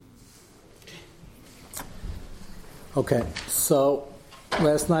Okay, so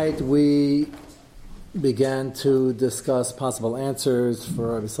last night we began to discuss possible answers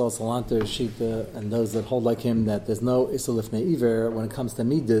for Abisal Salanter, Shita, and those that hold like him that there's no Issa Lifnei Iver when it comes to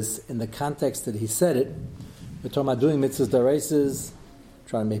Midas. In the context that he said it, we're talking about doing mitzvahs daraces,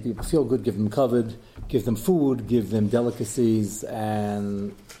 trying to make people feel good, give them kavod, give them food, give them delicacies,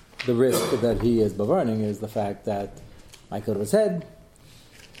 and the risk that he is bavarning is the fact that might go to his head.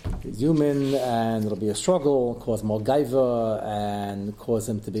 He's human, and it'll be a struggle, cause more gaiva, and cause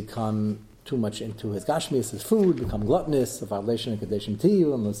him to become too much into his gashmias, his food, become gluttonous, a violation of kadeshim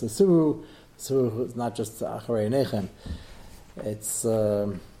tiyu, and the suru. Suru is not just acharei nechem. It's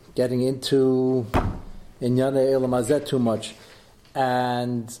getting into inyane elam hazeh too much.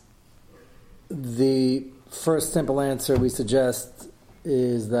 And the first simple answer we suggest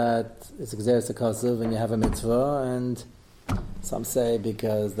is that it's exeris akasav, and you have a mitzvah, and some say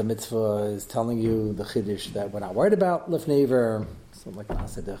because the mitzvah is telling you the chiddush that we're not worried about lifnei iver, so like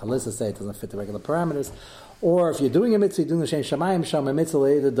Nasa de Chalissa say, it doesn't fit the regular parameters. Or if you're doing a mitzvah, you're doing the Shem Shamayim, Sham a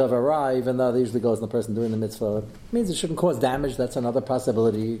mitzvah the davara, even though that usually goes in the person doing the mitzvah, it means it shouldn't cause damage. That's another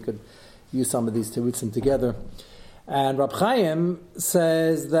possibility. You could use some of these terutzim together. And Rab Chaim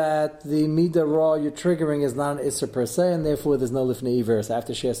says that the midah raw you're triggering is not an isser per se, and therefore there's no lifnei iver. So I have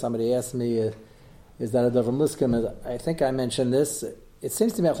to share. Somebody asked me, is that a davar muskim? I think I mentioned this. It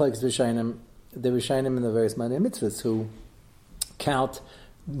seems to me like the Rishayim in the various Manei mitzvahs who count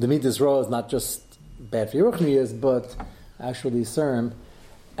the midas raw is not just bad for your ruchnias, but actually serm.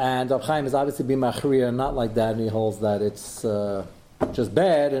 And Rab Chaim is obviously being machriya, not like that, and he holds that it's just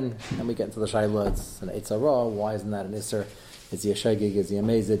bad, and we get into the shayla, it's an eitzah raw. Why isn't that an isser? Is he a shagig? Is he a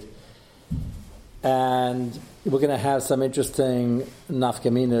mazid? And we're going to have some interesting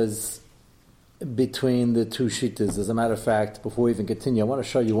nafkaminas between the two shittas. As a matter of fact, before we even continue, I want to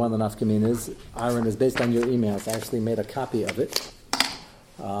show you one of the nafkaminas. Aaron, is based on your emails. I actually made a copy of it.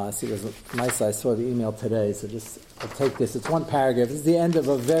 See, it was nice. I saw the email today, so I'll take this. It's one paragraph. This is the end of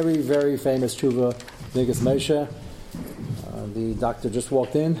a very, very famous tshuva, Nigas Moshe. The doctor just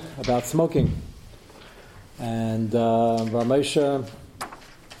walked in about smoking. And Rav Moshe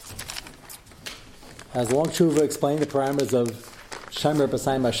has a long tshuva explaining the parameters of Shemer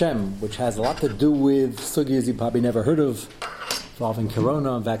B'Sayim Hashem, which has a lot to do with sugyas you probably never heard of, involving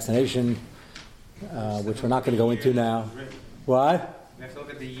corona and vaccination, which we're not going to go into now. What? We have to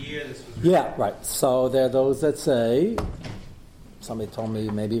look at the year this was written. Yeah, right. So there are those that say, somebody told me,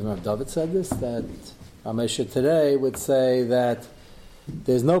 maybe even Rav David said this, that Ramesha today would say that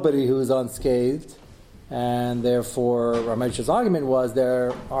there's nobody who's unscathed, and therefore Ramesha's argument was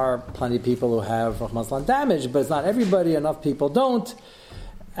there are plenty of people who have Rahman damage, but it's not everybody, enough people don't.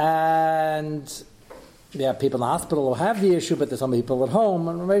 And yeah, people in the hospital who have the issue, but there's some people at home.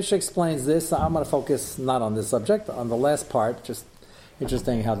 And Ramesha explains this. I'm going to focus not on this subject, on the last part. Just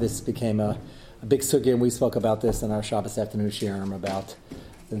interesting how this became a big sugya, and we spoke about this in our Shabbos afternoon shiurim about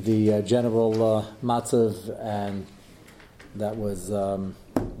the general matzav, and that was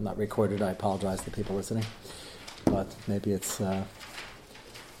not recorded. I apologize to people listening, but maybe it's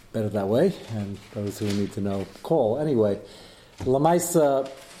better that way, and those who need to know, call. Anyway, Lamaisa,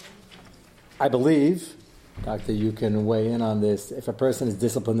 I believe, Doctor, you can weigh in on this. If a person is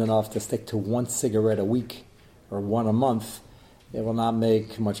disciplined enough to stick to one cigarette a week or one a month, it will not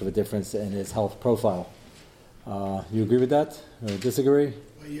make much of a difference in his health profile. You agree with that or disagree?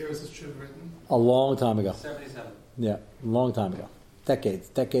 What year is this trip written? A long time ago. 77. Yeah, a long time ago.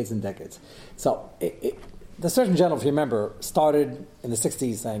 Decades and decades. So the Surgeon General, if you remember, started in the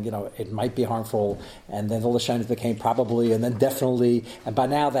 60s saying, it might be harmful, and then all the shines became probably, and then definitely, and by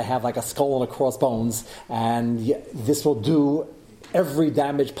now they have like a skull and a crossbones, and this will do every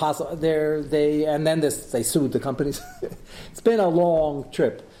damage possible. And then they sued the companies. It's been a long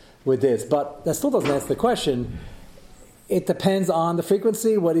trip with this, but that still doesn't answer the question. It depends on the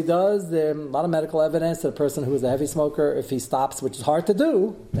frequency, what he does. There's a lot of medical evidence that a person who is a heavy smoker, if he stops, which is hard to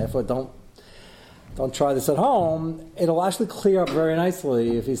do, therefore don't try this at home, it'll actually clear up very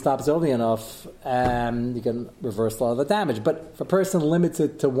nicely if he stops early enough, and you can reverse a lot of the damage. But if a person limits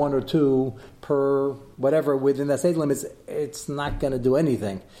it to one or two per whatever within that state limits, it's not going to do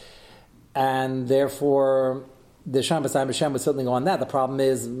anything. And therefore, the Shem B'Sayim Hashem would certainly go on that. The problem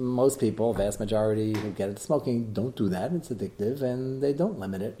is most people, vast majority who get into smoking, don't do that. It's addictive, and they don't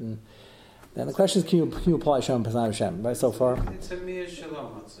limit it. And then the question is, can you apply Shem B'Sayim Hashem? Right, so far? It's a mere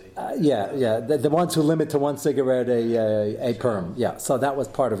shalom, let's say. Yeah. The ones who limit to one cigarette a perm. Yeah, so that was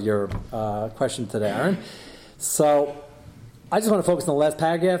part of your question today, Aaron. So I just want to focus on the last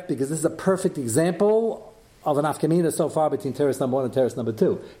paragraph because this is a perfect example of an afkamina so far between teres number 1 and teres number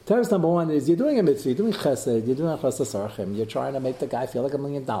 2. Teres number 1 is you're doing a mitzvah, you're doing chesed, you're doing chesed sarchim, you're trying to make the guy feel like $1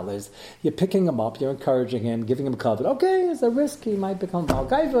 million, you're picking him up, you're encouraging him, giving him kavod. Okay, there's a risk, he might become a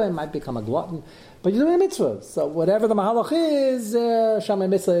balgaiva, he might become a glutton, but you're doing a mitzvah. So whatever the mahalach is, shamay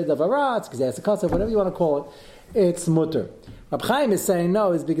mitzvah davarat, whatever you want to call it, it's mutter. Rab Chaim is saying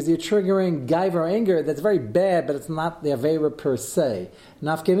no, is because you're triggering gaiva or anger that's very bad, but it's not the avera per se.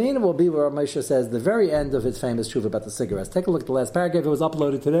 Nafkamina will be where Moshe says the very end of his famous tshuva about the cigarettes. Take a look at the last paragraph. It was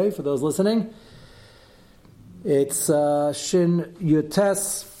uploaded today for those listening. It's Shin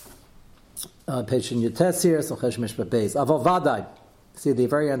Yutes, page Shin Yutes here, so Chesh Mishpat Beis. Aval Vadai. See the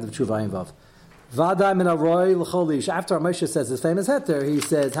very end of tshuva Vav. Vadai min aroy l'cholish. After Moshe says his famous heter, he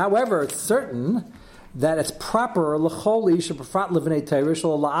says, however, it's certain that it's proper l'cholish b'frat levnei teirish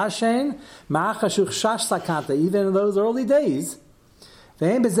or la'ashen ma'achashuch shash sakanta, even in those early days.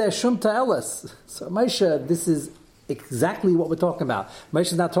 Ve'em b'zeh shum ta'elis. So Moshe, this is exactly what we're talking about.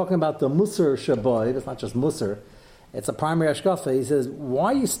 Moshe is not talking about the musar shaboy. It's not just musar. It's a primary ashkafa. He says,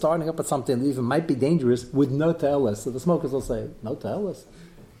 why are you starting up with something that even might be dangerous with no ta'elis? So the smokers will say, no ta'elis.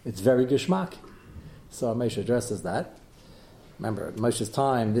 It's very geshmak. So Moshe addresses that. Remember, at Moshe's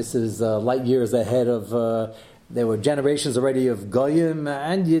time, this is light years ahead of, there were generations already of Goyim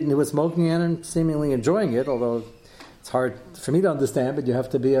and Yidden who were smoking it and seemingly enjoying it, although it's hard for me to understand, but you have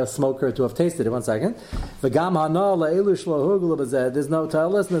to be a smoker to have tasted it. 1 second. There's no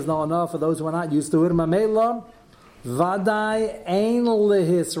talis, there's no hana for those who are not used to it.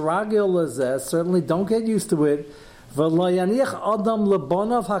 Certainly don't get used to it. And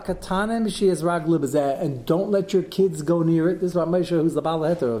don't let your kids go near it. This is what Moshe, who's the Baal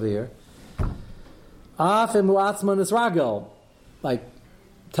Heter over here. Like,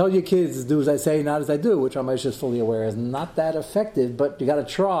 tell your kids, do as I say, not as I do, which Moshe is fully aware is not that effective, but you got to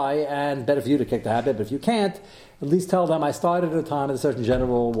try, and better for you to kick the habit. But if you can't, at least tell them, I started at a time, and a certain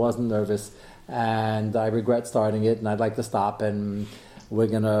general wasn't nervous, and I regret starting it, and I'd like to stop, and we're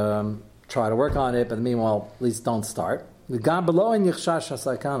going to try to work on it, but meanwhile, at least don't start. Even without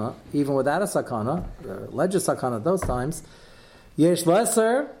a sakana, alleged sakana those times, yesh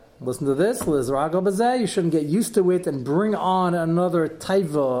leser, listen to this, you shouldn't get used to it and bring on another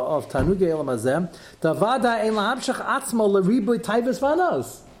taiva of tanuge elamazem.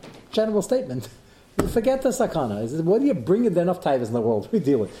 General statement. Forget the sakana. What do you bring in enough taivas in the world? We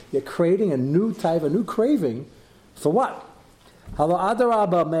deal with. You're creating a new taiva, a new craving, for what? This line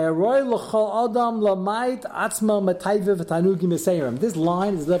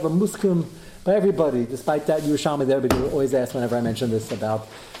is never muskim by everybody. Despite that, Yerushalmi there, but you always ask whenever I mention this about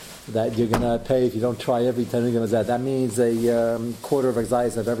that you're going to pay if you don't try every tanugim. That means a quarter of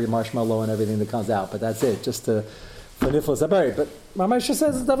exais of every marshmallow and everything that comes out. But that's it, just to nifla sabari. But Ramesha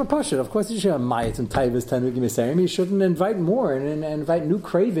says it's never pasha. Of course, you should have mayit and taivas tanugim yisayim. You shouldn't invite more and invite new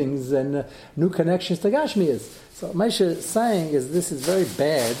cravings and new connections to Gashmias. So Moshe is saying is this is very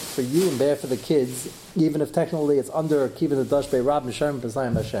bad for you and bad for the kids, even if technically it's under Kiva the Dashbei Rab Mishem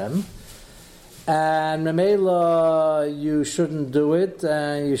B'Zayim Hashem. And Memela, you shouldn't do it,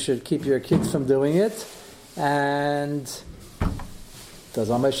 and you should keep your kids from doing it. And does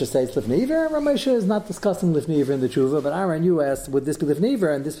Ramesha say it's Lifnei Iver? Ramesha is not discussing Lifnei Iver in the Tshuva, but Aaron, you asked, would this be Lifnei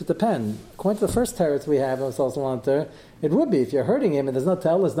Iver? And this would depend. According to the first teretz we have in Salsalanter, it would be. If you're hurting him and there's no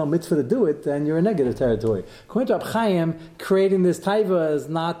tell, there's no mitzvah to do it, then you're in negative territory. According to Rab Chaim, creating this taiva is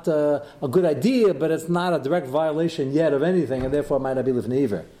not a good idea, but it's not a direct violation yet of anything, and therefore it might not be Lifnei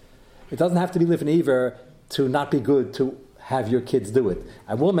Iver. It doesn't have to be Lifnei Iver to not be good to have your kids do it.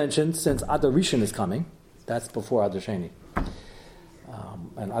 I will mention, since Adar Rishon is coming, that's before Adar Sheni.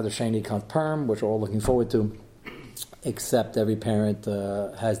 And Adar Sheni comes Perm, which we're all looking forward to, except every parent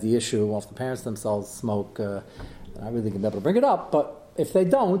has the issue of the parents themselves smoke. I really can be able to bring it up, but if they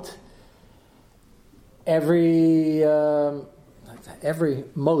don't, most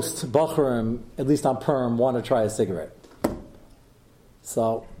Bachurim, at least on Perm, want to try a cigarette.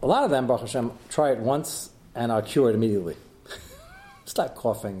 So a lot of them, Baruch Hashem, try it once and are cured immediately. Start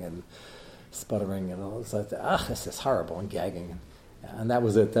coughing and sputtering and all this like that. This is horrible, and gagging. And that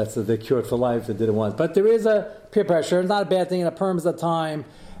was it. They're cured for life. They did it once. But there is a peer pressure. It's not a bad thing. And a Perm is a time,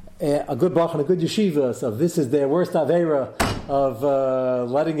 a good Bach and a good yeshiva. So if this is their worst avera of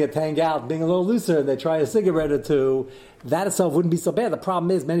letting it hang out, being a little looser, and they try a cigarette or two, that itself wouldn't be so bad. The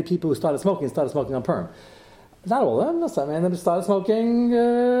problem is many people who started smoking on Perm. Not all of them. Some of them started smoking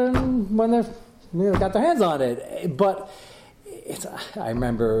when they got their hands on it. But I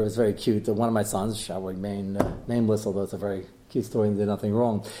remember it was very cute. One of my sons, shall we remain nameless, although it's a very cute story and did nothing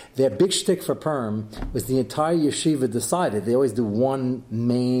wrong. Their big shtick for Perm was the entire yeshiva decided they always do one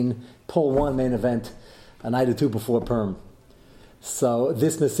main event a night or two before Perm. So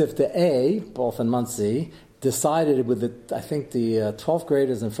this Mesivta A, both in Muncie, decided with the 12th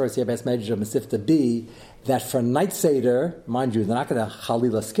graders in first year best measure of Mesivta B that for night Seder, mind you, they're not going to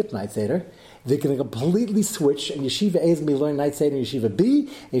Chalila skip night Seder. They're going to completely switch, and Yeshiva A is going to be learning night Seder in Yeshiva B,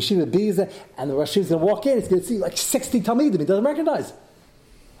 and Yeshiva B and the Rosh Yeshiva is going to walk in, it's going to see like 60 Talmidim he doesn't recognize.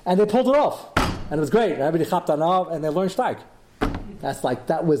 And they pulled it off. And it was great. And everybody chapped on off, and they learned Steig.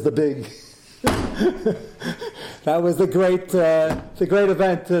 That was the big... that was the great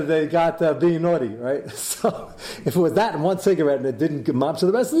event they got being naughty, right? So if it was that and one cigarette and it didn't come up to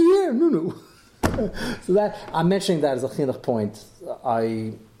the rest of the year, no. So that I'm mentioning that as a chinuch point.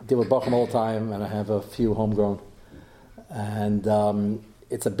 I deal with Bacham all the time, and I have a few homegrown, and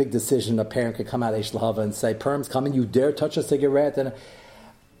it's a big decision. A parent could come out Eish Lahava and say, "Perm's coming, you dare touch a cigarette?" And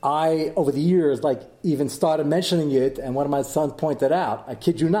I, over the years, even started mentioning it, and one of my sons pointed out, I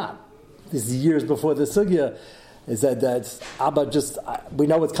kid you not, this is years before the sugya, is that Abba we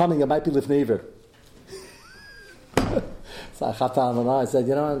know what's coming, it might be Lifnei Iver. So I chapped on and I said,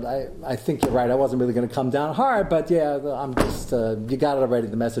 I think you're right, I wasn't really going to come down hard, but yeah, I'm just, you got it already,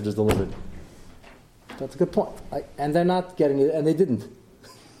 the message is delivered. That's a good point. And they're not getting it, and they didn't.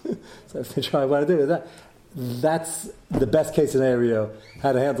 So if they try what to do, that's the best case scenario,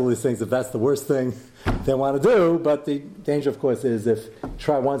 how to handle these things if that's the worst thing they want to do. But the danger, of course, is if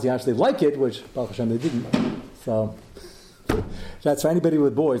try once you actually like it, which Baruch Hashem they didn't. So that's for anybody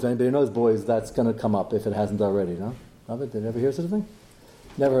with boys, anybody who knows boys, that's going to come up if it hasn't already. No? Did you ever hear such a thing?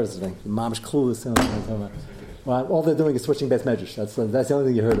 Never heard such a thing. Mom's clueless. Well, all they're doing is switching best measures. That's the only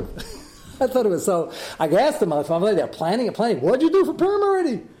thing you heard of. I thought it was so. I asked them, they're planning. What'd you do for Purim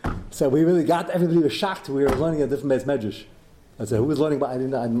already? So we really everybody was shocked. We were learning a different base measures. I said, who was learning? I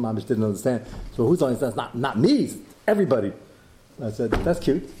didn't understand. So who's learning? That's not me. It's everybody. I said, that's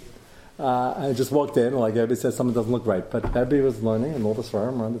cute. I just walked in, everybody says something doesn't look right. But everybody was learning, and all the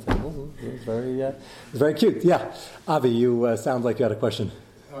Svarim around the table. It was very cute. Yeah. Avi, you sound like you had a question.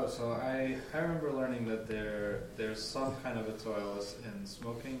 Oh, so I remember learning that there's some kind of a toilus in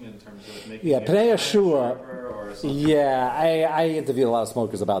smoking in terms of making it Pnei Yeshua. Or something. Yeah, I interviewed a lot of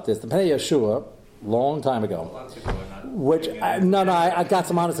smokers about this. The Pnei Yeshua, long time ago. I got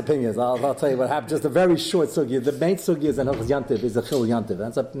some honest opinions. I'll tell you what happened. Just a very short sugya. The main sugya is an Yantiv, is a Chil Yantiv.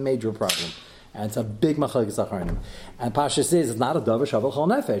 That's a major problem. And it's a big machlokes acharnim. And Pasha says it's not a davar shavel chol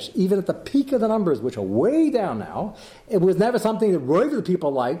nefesh. Even at the peak of the numbers, which are way down now, it was never something that regular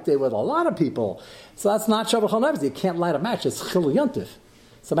people liked. There was a lot of people. So that's not shavel chol nefesh. You can't light a match. It's chil yantiv.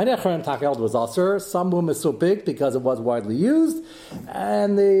 So many acharnim takeled was also. Some were so big because it was widely used.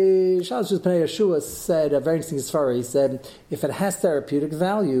 And the Shalosh Pnei Yeshua said a very interesting svara. He said if it has therapeutic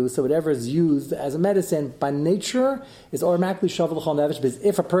value, so whatever is used as a medicine by nature is automatically shavel chol nefesh. Because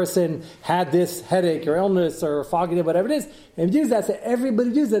if a person had this headache or illness or fogginess, whatever it is, and use that, so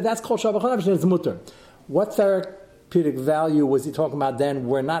everybody uses it. That's called shavel chol nefesh and it's mutter. What therapeutic value was he talking about then?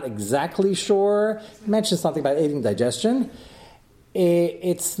 We're not exactly sure. He mentioned something about aiding digestion.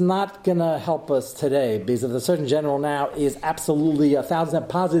 It's not going to help us today because the Surgeon General now is absolutely 1,000%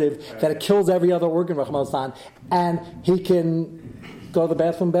 positive that it kills every other organ, and he can go to the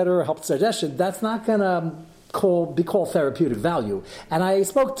bathroom better or help digestion. That's not going to be called therapeutic value. And I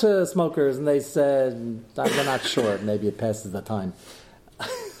spoke to smokers and they said, they're not sure. Maybe it passes the time.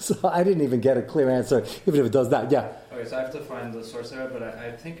 So I didn't even get a clear answer, even if it does that. Yeah. Okay, so I have to find the source there, but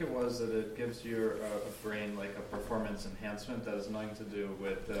I think it was that it gives your brain like a performance enhancement that has nothing to do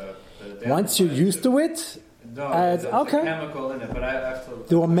with the once you're used to it? No, there's a chemical in it, but I have to...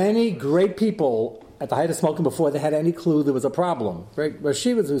 There were many great people at the height of smoking before they had any clue there was a problem. Right?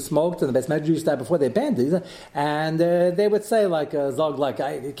 Rashivas who smoked and the best measure used that before they banned it, and they would say Zog,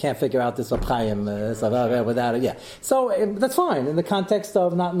 I can't figure out this Abchayim without it. Yeah, so that's fine in the context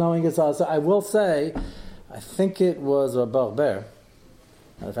of not knowing is also. I will say, I think it was a Barber.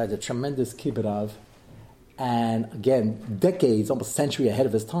 In fact, a tremendous kibbutz of. And again, decades, almost a century ahead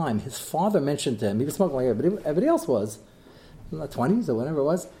of his time, his father mentioned to him, he was smoking like everybody else was, in the 20s or whatever it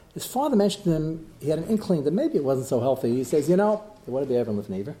was. His father mentioned to him, he had an inkling that maybe it wasn't so healthy. He says, what did they ever live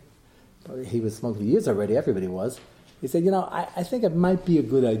neighbor? He was smoking for years already, everybody was. He said, I think it might be a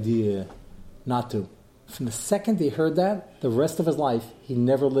good idea not to. From the second he heard that, the rest of his life, he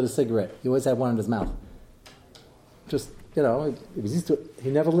never lit a cigarette. He always had one in his mouth. Just, he was used to it. He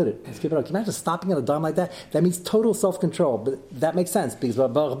never lit it. Can you imagine stopping at a dime like that? That means total self-control. But that makes sense, because by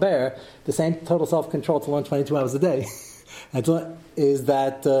Barber, the same total self-control to learn 22 hours a day is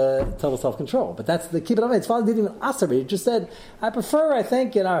that total self-control. But that's the kibbutz. His father didn't even ask him. He just said, I prefer, I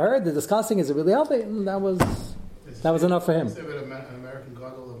think, I heard the discussing, is it really healthy? And that was enough for him. An American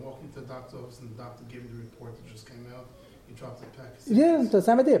gadol walking to the doctor's office and the doctor gave him the report. drop the pack. Yeah, that's the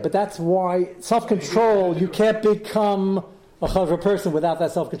same idea. But that's why self-control, you can't become a chazra person without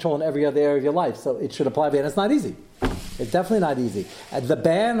that self-control in every other area of your life. So it should apply, and it's not easy. It's definitely not easy. And the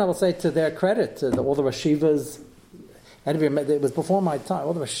ban, I will say to their credit, to all the Rashivas, it was before my time,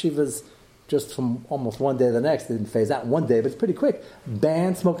 all the Rashivas, just from almost one day to the next, they didn't phase out in one day, but it's pretty quick,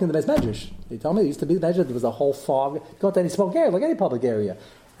 banned smoking in the Beis Medrash. They told me it used to be the Medrash, there was a whole fog, go to any smoke area, like any public area.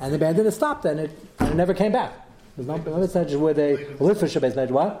 And the ban didn't stop, and it never came back. There's no Medrash where they lived for Beis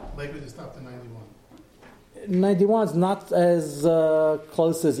Medrash. What? Lakewood just stopped in 91. 91 is not as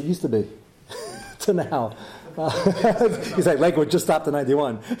close as it used to be to now. He's like, Lakewood just stopped in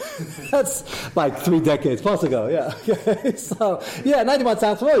 91. That's like 3 decades plus ago, yeah. So, yeah, 91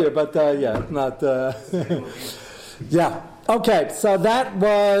 sounds familiar, but not... yeah. Okay, so that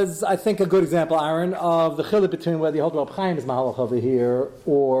was, I think, a good example, Aaron, of the chiluk between whether you hold Rab Chaim's mahalach over here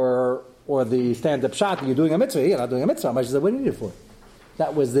or the stand-up shot. You're doing a mitzvah, you're not doing a mitzvah. How much is it? What do you need it for?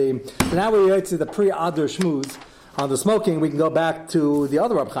 That was the... So now we get to the pre-Adar shmooze on the smoking. We can go back to the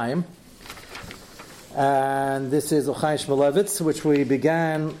other Rab Chaim. And this is Ochai Shmulevitz, which we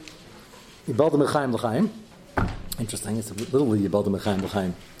began Yibodem L'chaim L'chaim. Interesting, it's literally Yibodem L'chaim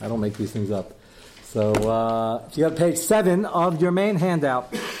L'chaim. I don't make these things up. So, if you got page 7 of your main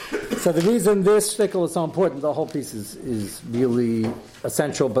handout. So the reason this shtickle is so important, the whole piece is really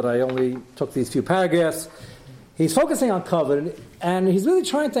essential, but I only took these few paragraphs. He's focusing on kavod, and he's really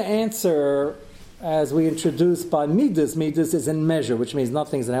trying to answer, as we introduced, by midas. Midas is in measure, which means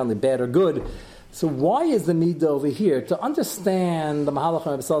nothing's inherently bad or good. So why is the midah over here? To understand the Mahalach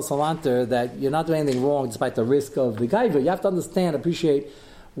of Yisrael Salanter, that you're not doing anything wrong despite the risk of the gaiva, you have to understand, appreciate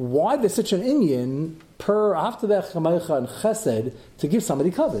why there's such an inyan per Haftavech Chamecha and Chesed to give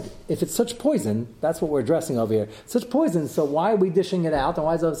somebody kavod. If it's such poison, that's what we're addressing over here. Such poison, so why are we dishing it out? And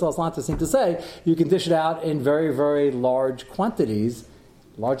why does Yisrael Salanter seem to say you can dish it out in very, very large quantities?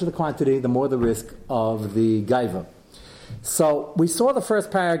 Larger the quantity, the more the risk of the gaiva. So we saw the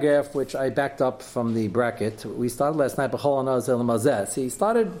first paragraph, which I backed up from the bracket. We started last night, he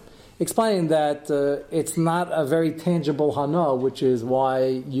started explaining that it's not a very tangible hana, which is why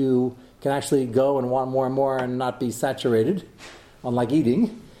you can actually go and want more and more and not be saturated, unlike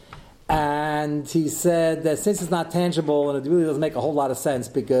eating. And he said that since it's not tangible, and it really doesn't make a whole lot of sense,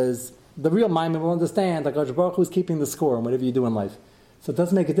 because the real mind will understand that HaKadosh Baruch Hu is keeping the score on whatever you do in life. So it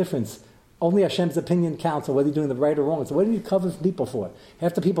doesn't make a difference. Only Hashem's opinion counts on whether you're doing the right or wrong. So what do you cover people for?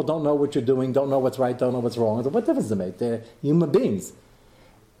 Half the people don't know what you're doing, don't know what's right, don't know what's wrong. So what difference does it make? They're human beings.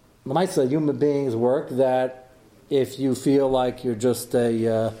 L'maisa, human beings work that if you feel like you're just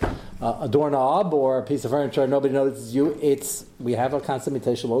a doorknob or a piece of furniture, nobody notices you, we have a constant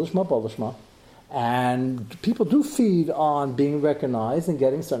mutation, lo lishma, bo lishma. And people do feed on being recognized and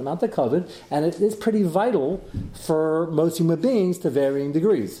getting a certain amount of kavod, and it is pretty vital for most human beings to varying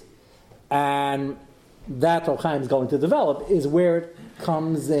degrees. And that Chaim is going to develop is where it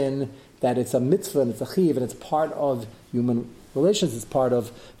comes in that it's a mitzvah and it's a chiv and it's part of human relations, it's part of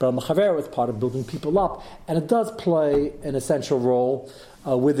B'ram Chaver, it's part of building people up, and it does play an essential role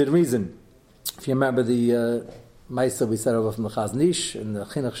within reason. If you remember the Maisa we said over from the Chazon Ish in the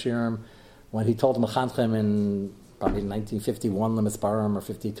Chinuch Shirim, when he told Mechanchem in probably 1951, Lemesparim, or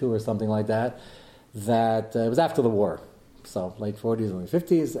 52 or something like that, that it was after the war. So late 40s, early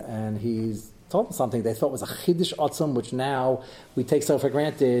 50s, and he's told them something they thought was a chiddush atzum, which now we take so for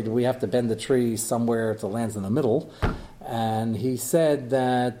granted. We have to bend the tree somewhere to lands in the middle. And he said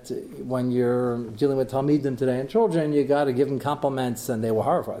that when you're dealing with talmidim today and children, you got to give them compliments, and they were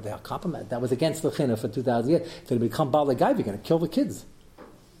horrified. They compliment. That was against the chinuch for 2,000 years. If they become Baalei Gaiva, you're going to kill the kids.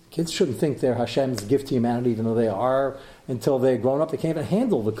 Kids shouldn't think they're Hashem's gift to humanity, even though they are, until they're grown up. They can't even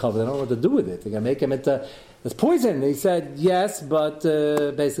handle the cover. They don't know what to do with it. They're going to make them into this poison. He said, yes, but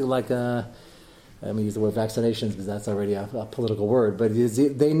basically like let me use the word vaccinations because that's already a political word, but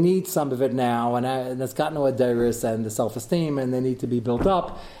they need some of it now, and it's gotten to a derus and the self-esteem, and they need to be built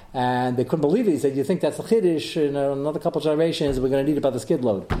up. And they couldn't believe it. He said, you think that's a chiddush? In another couple of generations, we're going to need about the skid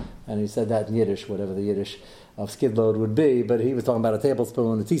load. And he said that in Yiddish, whatever the Yiddish of skid load would be, but he was talking about a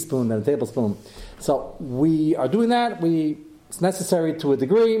tablespoon, a teaspoon, then a tablespoon. So we are doing that. It's necessary to a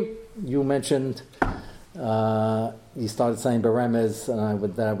degree. You mentioned, you started saying Beremez, and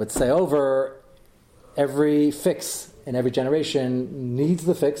I would say over, every fix in every generation needs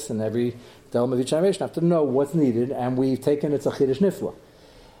the fix, and every delm of each generation have to know what's needed, and we've taken it's a chiddush nifla.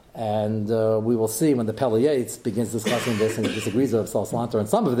 And we will see when the Pele Yates begins discussing this and disagrees with Salanter on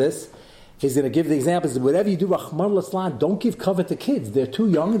some of this. He's going to give the examples of whatever you do, Rahman al-Islam, don't give cover to kids. They're too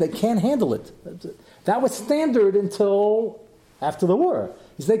young and they can't handle it. That was standard until after the war.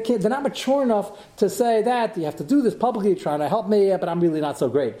 He said, they're not mature enough to say that you have to do this publicly, trying to help me, but I'm really not so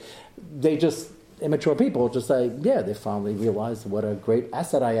great. They just, immature people just say, yeah, they finally realized what a great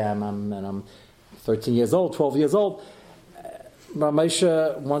asset I am, and I'm 13 years old, 12 years old.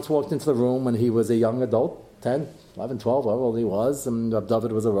 Moshe once walked into the room when he was a young adult, 10, 11, 12, however old he was, and Rab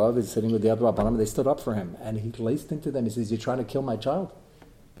David was a Rav, he's sitting with the other Rabbanim, and they stood up for him, and he laced into them, he says, you're trying to kill my child?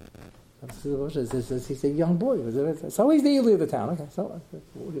 He's a young boy. So he's the Eli of the town. Okay, so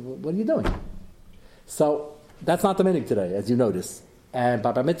what are you doing? So that's not the meaning today, as you notice. And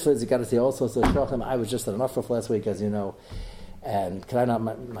by mitzvahs, you got to see all sorts of shochem. I was just at an offer last week, as you know, and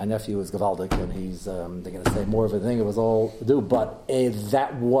my nephew is Gavaldik, and he's they're going to say more of a thing. It was all to do, but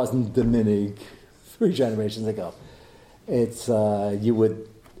that wasn't the minig 3 generations ago. It's you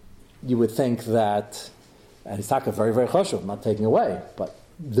would think that, and he's talking very, very chashuv, not taking away, but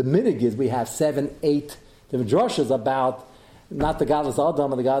the minig is we have 7, 8 different drushes about not the godless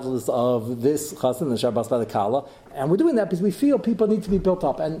Adam and the godless of this chassan, the Shabbos by the Kala, and we're doing that because we feel people need to be built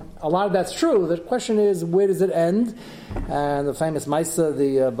up, and a lot of that's true. The question is, where does it end? And the famous Maisa,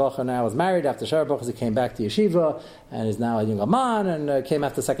 the Bacher now is married after Shabbos. He came back to yeshiva and is now a young man, and came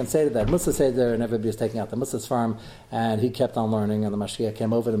after second Seder, that Musa Seder, and everybody was taking out the Musa's farm, and he kept on learning, and the Mashiach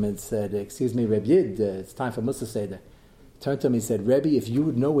came over to him and said, excuse me, Reb Yid, it's time for Musa Seder. Turned to him and said, Rebbe, if you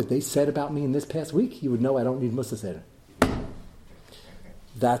would know what they said about me in this past week, you would know I don't need Musa Seder.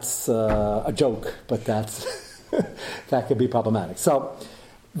 That's a joke, but that could be problematic. So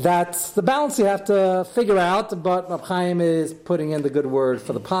that's the balance you have to figure out, but Rab Chaim is putting in the good word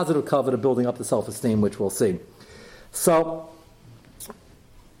for the positive kavod of building up the self-esteem, which we'll see. So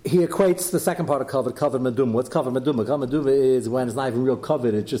he equates the second part of kavod meduma. What's kavod meduma? Kavod meduma is when it's not even real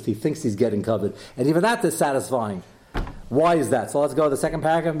kavod, it's just he thinks he's getting kavod. And even that is satisfying. Why is that? So let's go to the second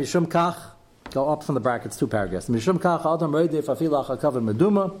paragraph. Mishum kach. Go up from the brackets, 2 paragraphs. Mishum kach adam reidef afilach kavod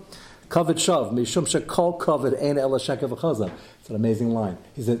meduma. Kavod shav. Mishum shekol kavod ein ela shekev v'chazan. It's an amazing line.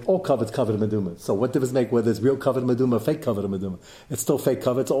 He said all kavod's kavod meduma. So what difference make whether it's real kavod meduma or fake kavod meduma? It's still fake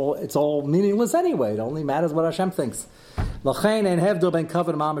kavod. It's all meaningless anyway. It only matters what Hashem thinks. L'chein ein hevdil ben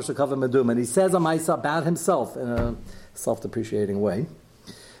kavod mamish lekavod meduma. And he says a ma'isa about himself in a self-depreciating way.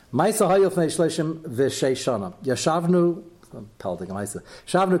 Ma'isa hayil fnei shleishim v'shei shana. Yashavnu, pelting a ma'isa.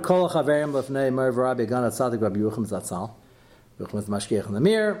 Shavnu kol chaverim lefnei mer v'rabbi gan atzadik Rabbi Yerucham Zatzal. Yerucham is the mashgiach in the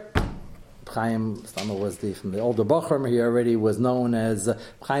mir. Chaim Stama was from the older Bochum. He already was known as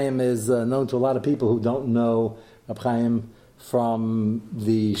Chaim is known to a lot of people who don't know Chaim from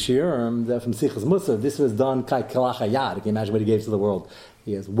the Shiurim, from Sichas Musar. This was done kai kalachayad. You can imagine what he gave to the world.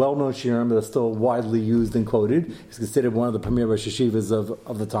 He has well-known shiurim that are still widely used and quoted. He's considered one of the premier Rosh Yeshivas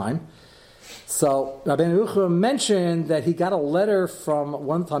of the time. So Rabbi Yerucham mentioned that he got a letter from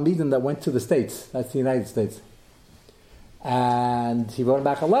one Talmidim that went to the States. That's the United States. And he wrote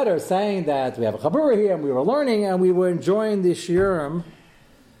back a letter saying that we have a chabura here and we were learning and we were enjoying the shiurim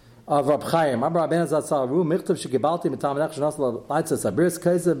of Rab Chaim. He said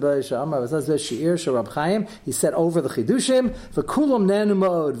over the chidushim v'kulam nenu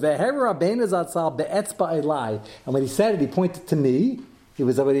ma'od ve'her Rabbeinu Zatzal be'etzba elai. And when he said it, he pointed to me. He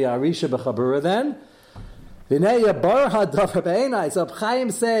was already Arisha b'chabura then. So Rab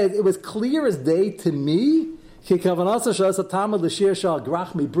Chaim said it was clear as day to me. You get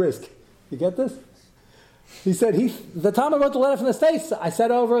this? He said the Talmud wrote the letter from the States. I said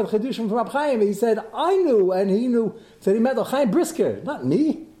over the Chidushim from Rab Chaim. He said I knew, and he knew. Said he met Chaim Brisker, not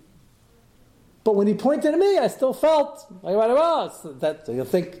me. But when he pointed to me, I still felt like what it was. That you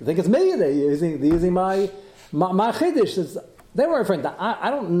think it's me. They're using my Chiddush. They were referring to.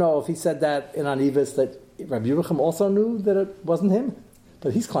 I don't know if he said that in Anivis that Rabbi Yerucham also knew that it wasn't him.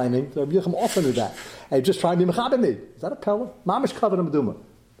 But he's claiming that Rabbi Yerucham also knew that. And he just tried to be mechaber me. Is that a pella? Mamish kavod meduma.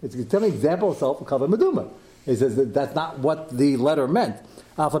 It's a telling example of self of kavod meduma. He says that that's not what the letter meant.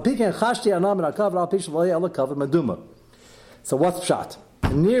 So what's pshat?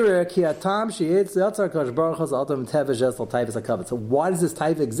 So why does this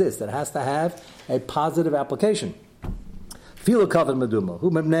type exist? It has to have a positive application. Feel a kavod meduma.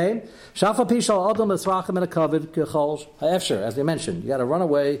 Who name? Shafa pishal adam esrachem and a kavod kechol ha'efsher. As we mentioned, you got to run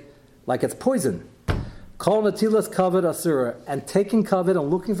away like it's poison. Kol natilas kavod asura, and taking kavod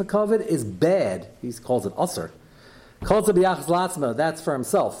and looking for kavod is bad. He calls it asur. Calls it biyachas latzma. That's for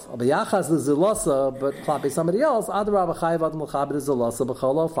himself. Biyachas is zilasa, but klapi somebody else. Adarab chayiv adam l'chabed is zilasa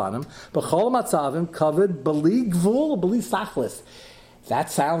b'chol ofanim b'chol matzavim kavod b'li gvul b'li sachlis. That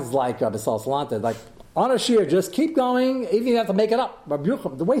sounds like Rabbi Salanta, like. On a shear, just keep going, even if you have to make it up. Rabbi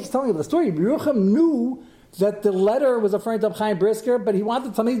Yerucham, the way he's telling you the story, Rabbi Yerucham knew that the letter was referring to Rab Chaim Brisker, but he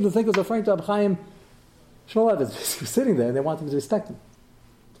wanted somebody to think it was referring to Rab Chaim Shmulevitz. He was sitting there, and they wanted him to respect him.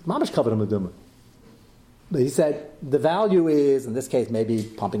 Mamash kavod meduma. But he said the value is, in this case, maybe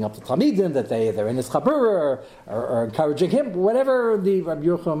pumping up the Talmidim, that they're in his chabur or encouraging him, whatever the Rabbi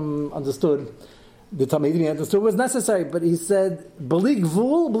Yochum understood, the Talmidim understood was necessary. But he said, "B'li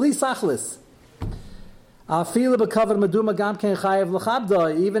gvul, b'li sachlis."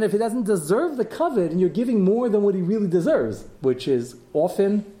 Even if he doesn't deserve the kavod, and you're giving more than what he really deserves, which is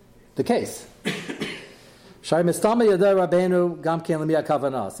often the case. So he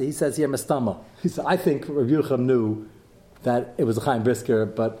says here, Mistama. He said, I think Rav Yochum knew that it was a Chaim Brisker,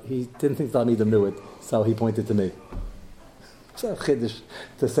 but he didn't think Talmidim knew it, so he pointed to me. It's a chiddush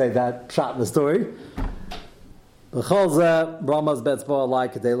to say that shot in the story. But he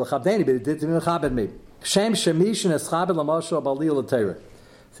did to me. So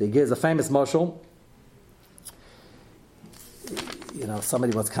he gives a famous mashal.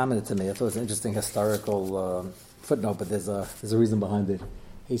 Somebody once commented to me. I thought it was an interesting historical footnote, but there's a reason behind it.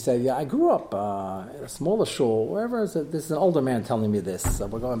 He said, "Yeah, I grew up in a smaller shul, wherever." This is an older man telling me this. So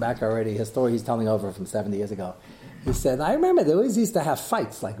we're going back already. His story he's telling over from 70 years ago. He said, "I remember they always used to have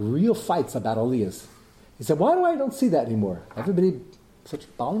fights, like real fights about aliyahs." He said, "Why do I don't see that anymore? Everybody such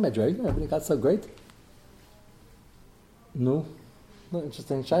bal medreg, everybody got so great." No,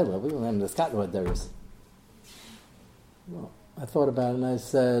 interesting shayla. We don't have the Scott what there is. Well, I thought about it and I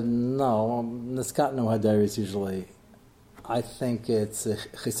said, no, Niskat no Hadaris usually. I think it's a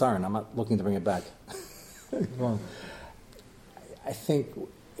chisaron. I'm not looking to bring it back. Wrong. I think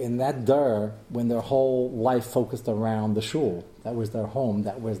in that dar, when their whole life focused around the shul, that was their home,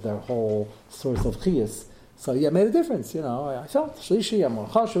 that was their whole source of chiyas. So yeah, it made a difference. I felt shlishi, I'm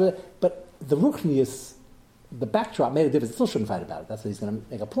chash, but the ruchnius, the backdrop made a difference. Still shouldn't fight about it. That's what he's going to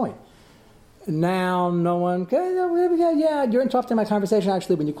make a point. Now, no one, yeah, you're interrupting my conversation,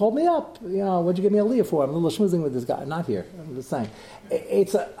 actually. When you called me up, what'd you give me a leah for? I'm a little schmoozing with this guy. Not here. I'm just saying.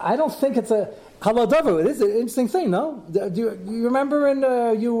 I don't think it's a, haladovu. It is an interesting thing, no? Do you remember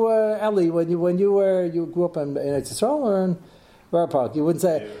Ellie, when you grew up in Eretz Yisrael or in Borough Park? You wouldn't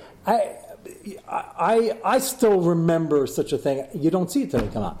say, I still remember such a thing. You don't see it till they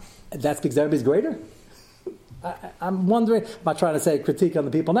come out. That's because everybody's greater? I'm wondering, I'm not trying to say critique on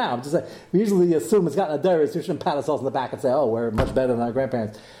the people now. I'm just saying, we usually assume it's gotten a derris. We shouldn't pat ourselves on the back and say, oh, we're much better than our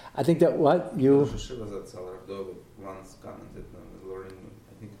grandparents. I think that what you... once commented, learning,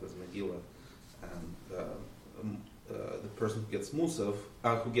 I think it was Megillah, and the person who gets Musaf,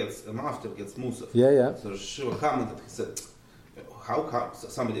 who gets a maftir gets Musaf. Yeah. So Shiva commented, he said, how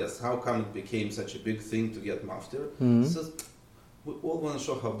come it became such a big thing to get maftir? Mm-hmm. He says, we all want to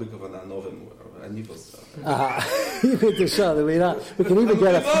show how big of an anovim and you need to show that we can even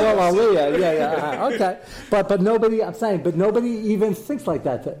get a small aliyah. Yeah. Okay. But nobody, I'm saying, but nobody even thinks like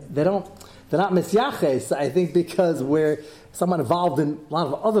that. They're not misyaches, I think, because we're somewhat involved in a lot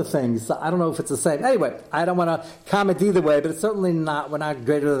of other things. So I don't know if it's the same. Anyway, I don't want to comment either way, but it's certainly not, we're not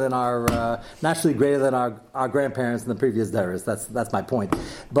greater than naturally greater than our grandparents in the previous days. That's my point.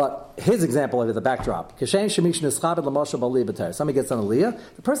 But his example of the backdrop. Somebody gets an aliyah.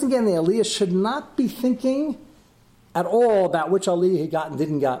 The person getting the aliyah should not be thinking at all about which aliyah he got and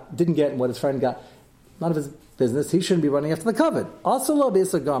didn't get and what his friend got. None of his business. He shouldn't be running after the kavod. Also, lo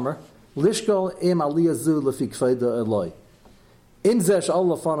b'isa gomer, lishkol im aliyah zu lefi kfeida eloi. Im zesh al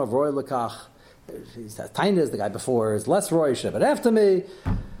lafan of roy lekach. He says, Tainus, the guy before, is less royish, but after me,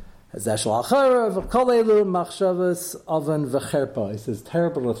 zesh al acharav, kol elu machshavas oven v'cherpa. He says,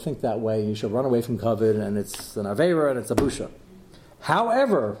 terrible to think that way. You should run away from kavod, and it's an avera, and it's a busha.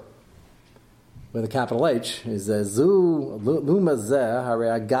 However, with a capital H, is zu luma zeh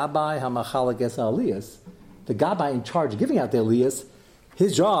hare agabai hamachalak es aliyas. The gabbai in charge of giving out the aliyas,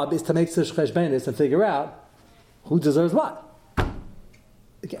 his job is to make such cheshbenis and figure out who deserves what.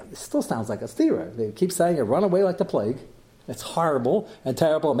 Again, it still sounds like a stira. They keep saying it, run away like the plague. It's horrible and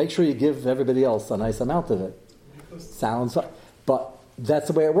terrible. Make sure you give everybody else a nice amount of it. Sounds, but that's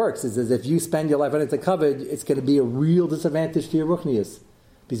the way it works. Is if you spend your life running to kavod, it's going to be a real disadvantage to your ruchnias.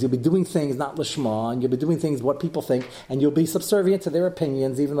 Because you'll be doing things not lishma, and you'll be doing things what people think, and you'll be subservient to their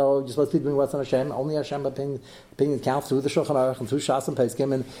opinions, even though you're supposed to be doing what's on Hashem. Only Hashem opinions count through the Shulchan Aruch and through Shas and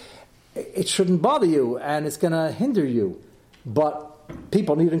Peskim, and it shouldn't bother you, and it's going to hinder you. But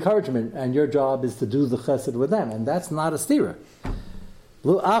people need encouragement, and your job is to do the chesed with them, and that's not a stira.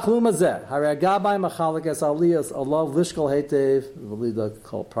 And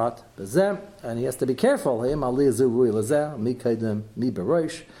he has to be careful. It's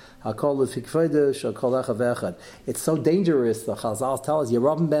so dangerous. The Chazal tell us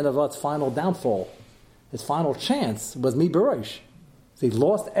Yerobim ben Nevat's final downfall, his final chance was mi berosh. So he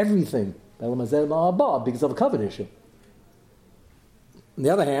lost everything because of a kavod issue. On the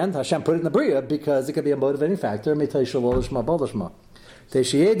other hand, Hashem put it in the Bria because it could be a motivating factor. So he says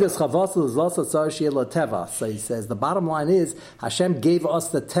the bottom line is Hashem gave us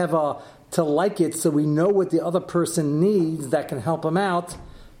the teva to like it so we know what the other person needs that can help him out,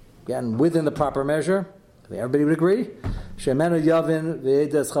 again, within the proper measure. Everybody would agree. Just like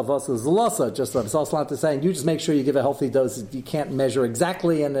Salat is saying, you just make sure you give a healthy dose. You can't measure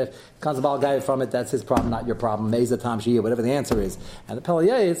exactly, and if comes a guy from it, that's his problem, not your problem. Meza Tam Shia, whatever the answer is. And the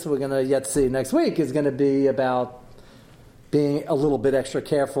Peliyayis, we're going to yet see next week, is going to be about being a little bit extra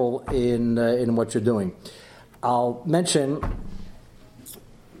careful in what you're doing. I'll mention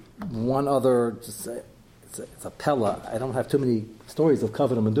one other, it's a Pella. I don't have too many stories of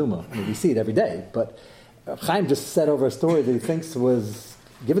Kavod and Meduma. I mean, we see it every day, but Chaim just said over a story that he thinks was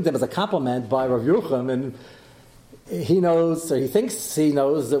given to him as a compliment by Rav Yerucham, and he knows, or he thinks he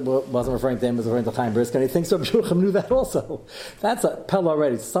knows, that wasn't referring to him, it was referring to Chaim Brisk, and he thinks Rav Yerucham knew that also. That's a Pella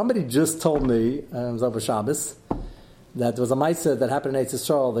already. Somebody just told me, it was over Shabbos, that there was a Maisa that happened in Eretz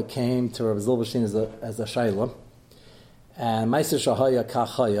Yisrael that came to Rav Zilberstein as a Shaila. And Maisa Shahaya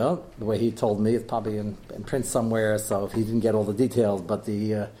Kachaya, the way he told me, it's probably in print somewhere, so if he didn't get all the details, but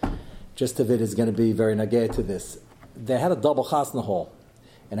the gist of it is going to be very nageh to this. They had a double chasna hall.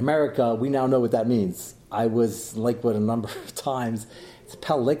 In America, we now know what that means. I was in Lakewood a number of times. It's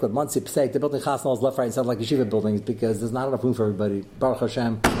Pel Lakewood, Monsey Pesach. They're building chasna halls left, right, and sound like yeshiva buildings because there's not enough room for everybody. Baruch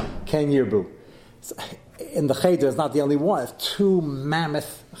Hashem, Ken Yirbu. In the Cheder, it's not the only one. It's 2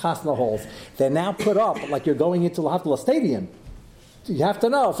 mammoth chasna halls. They're now put up like you're going into the Havdalah Stadium. You have to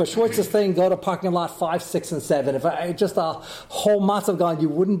know, if a Schwartz's thing, go to parking lot 5, 6, and 7. If just a whole matzav gone,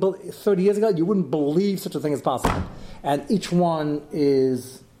 30 years ago, you wouldn't believe such a thing is possible. And each one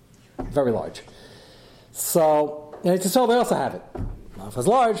is very large. So, in Eretz Yisrael, they also have it. Now, if it's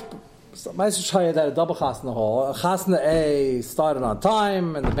large, so Ma'aser Shaya had a double chasna hall. Chasna A started on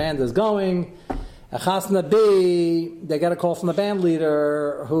time, and the band is going. Chasna B, they get a call from the band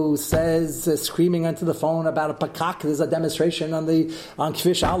leader who says, screaming into the phone about a pakak. There's a demonstration on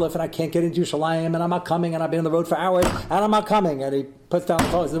Kvish Aleph, and I can't get into Yerushalayim, and I'm not coming, and I've been on the road for hours, and I'm not coming. And he puts down the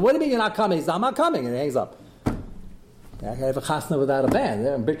phone and says, what do you mean you're not coming? He says, I'm not coming. And he hangs up. I have a chasna without a band.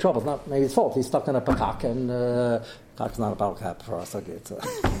 They're in big trouble. It's not maybe his fault. He's stuck in a pakak, and pakak's not a bottle cap for us. Okay,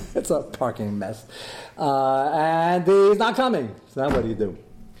 it's a parking mess. And he's not coming. So now what do?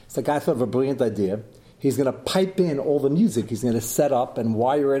 So the guy thought of a brilliant idea. He's going to pipe in all the music. He's going to set up and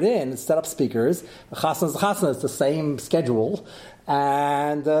wire it in, set up speakers. The chasna is the same schedule.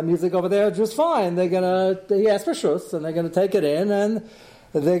 And music over there is just fine. He asked for shus, and they're going to take it in, and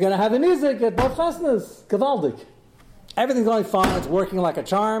they're going to have the music at both chasnas. Gavaldik. Everything's going fine. It's working like a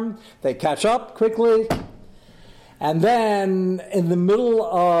charm. They catch up quickly. And then, in the middle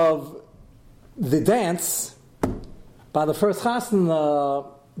of the dance, by the first chasna,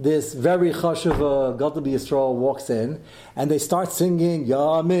 this very chashuv Gadol Yisrael walks in, and they start singing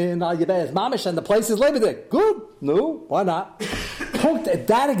Yamin Al Yebez Mamish, and the place is Lebedik. Good, no, why not? Punked at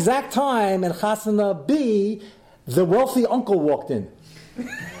that exact time, in Chasana B, the wealthy uncle walked in.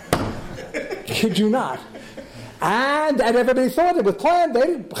 Kid you not? And everybody thought it was planned. They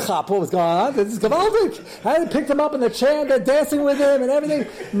didn't chop what was going on. This is Gavaldik. And they picked him up in the chair, and they're dancing with him and everything.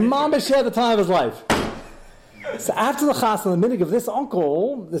 Mamish had the time of his life. So after the chasna, the minig of this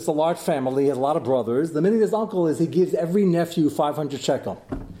uncle, this is a large family, he has a lot of brothers. The minig of this uncle is he gives every nephew 500 shekel.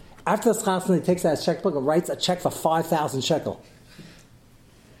 After the chasna, he takes out his checkbook and writes a check for 5,000 shekel.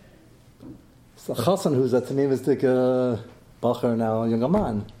 So Chassan, who's a Tamimistic Bacher now, a younger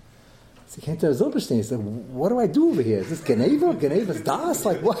man, so he came to Zilberstein. He said, what do I do over here? Is this Geneva? Geneva's Das?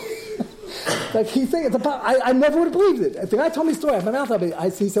 Like what? Like he thinks, I never would have believed it. The guy told me a story. I have my mouth up.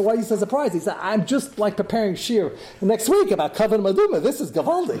 He said, why are you so surprised? He said, I'm just like preparing shir next week about Kavod Maduma. This is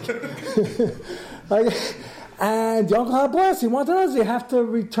Gavaldik. And the uncle had blessed. He wanted us. You have to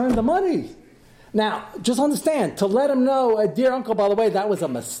return the money. Now, just understand, to let him know, dear uncle, by the way, that was a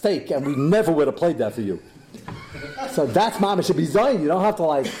mistake, and we never would have played that for you. So that's Mama should be Zion. You don't have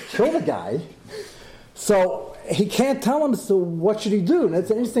to kill the guy. So he can't tell him, so what should he do? And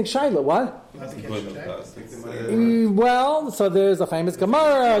it's an interesting shaila. What? Well, so there's a famous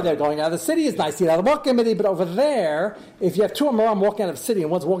Gemara. They're going out of the city. It's nice to get out of the walk committee. But over there, if you have 2 Amoram walking out of the city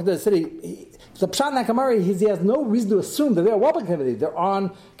and one's walking to the city, the Pshat in that Gemara, he has no reason to assume that they're a welcome committee. They're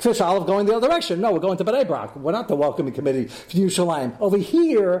on Kfish Aleph going the other direction. No, we're going to Bnei Brak. We're not the welcoming committee for Yerushalayim. Over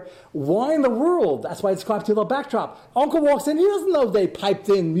here, why in the world? That's why it's described to the backdrop. Uncle walks in, he doesn't know they piped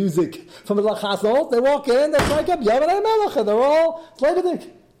in music from the Lachasnot. They walk in, they strike up Yavanei Melech, and they're all Lebedik.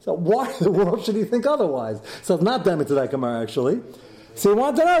 So why in the world should he think otherwise? So it's not them into that Gemara, actually. So he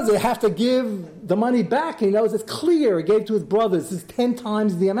wanted to know, does he have to give the money back? He knows it's clear. He gave to his brothers. It's 10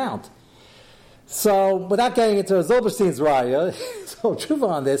 times the amount. So, without getting into Zilberstein's raya, so tshuva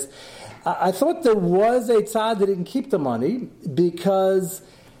on this, I thought there was a tzad that didn't keep the money because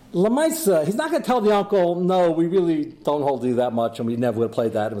Lamaisa, he's not going to tell the uncle, no, we really don't hold you that much and we never would have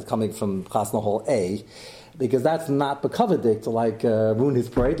played that. It was coming from Chasna Hall A, because that's not bekavadik to ruin his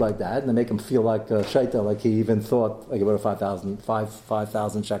parade like that and to make him feel like shaita, like he even thought he wrote a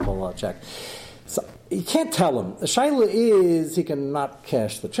 5,000 shekel check. So you can't tell him. The shaila is he can not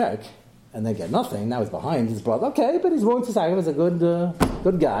cash the check and then get nothing. Now he's behind his brother. Okay, but he's willing to say he was a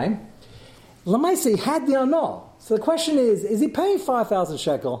good guy. Lamaisa, he had the annul. So the question is he paying 5,000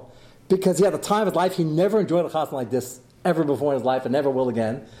 shekel because he had the time of his life, he never enjoyed a chasna like this ever before in his life and never will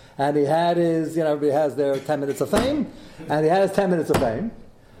again, and he had his, everybody has their 10 minutes of fame, and he had his 10 minutes of fame?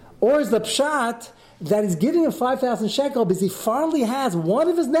 Or is the pshat that he's giving him 5,000 shekel because he finally has, one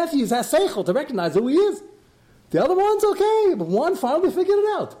of his nephews has seichel to recognize who he is. The other one's okay, but one finally figured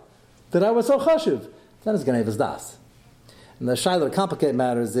it out, that I was so chashuv. Then he's going to have his das. And the shayla, the complicated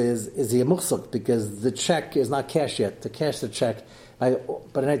matters is he a muhsuk? Because the check is not cash yet. To cash the check, but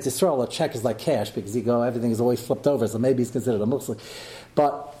in Eretz Yisrael, a check is like cash because everything is always flipped over, so maybe he's considered a muhsuk.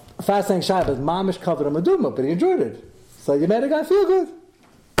 But fascinating shayla is mamish kavod a meduma, but he enjoyed it. So you made a guy feel good.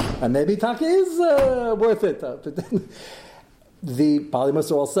 And maybe Taka is worth it. The Bali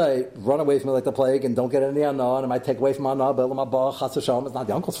Musa will say, run away from me like the plague and don't get any anah, and it might take away from anah, but it's not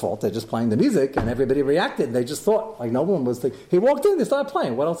the uncle's fault. They're just playing the music, and everybody reacted. They just thought, no one was thinking. He walked in, they started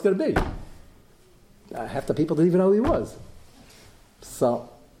playing. What else could it be? Half the people didn't even know who he was. So,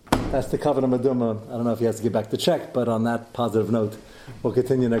 that's the kavod meduma. I don't know if he has to give back the check, but on that positive note, we'll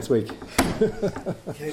continue next week.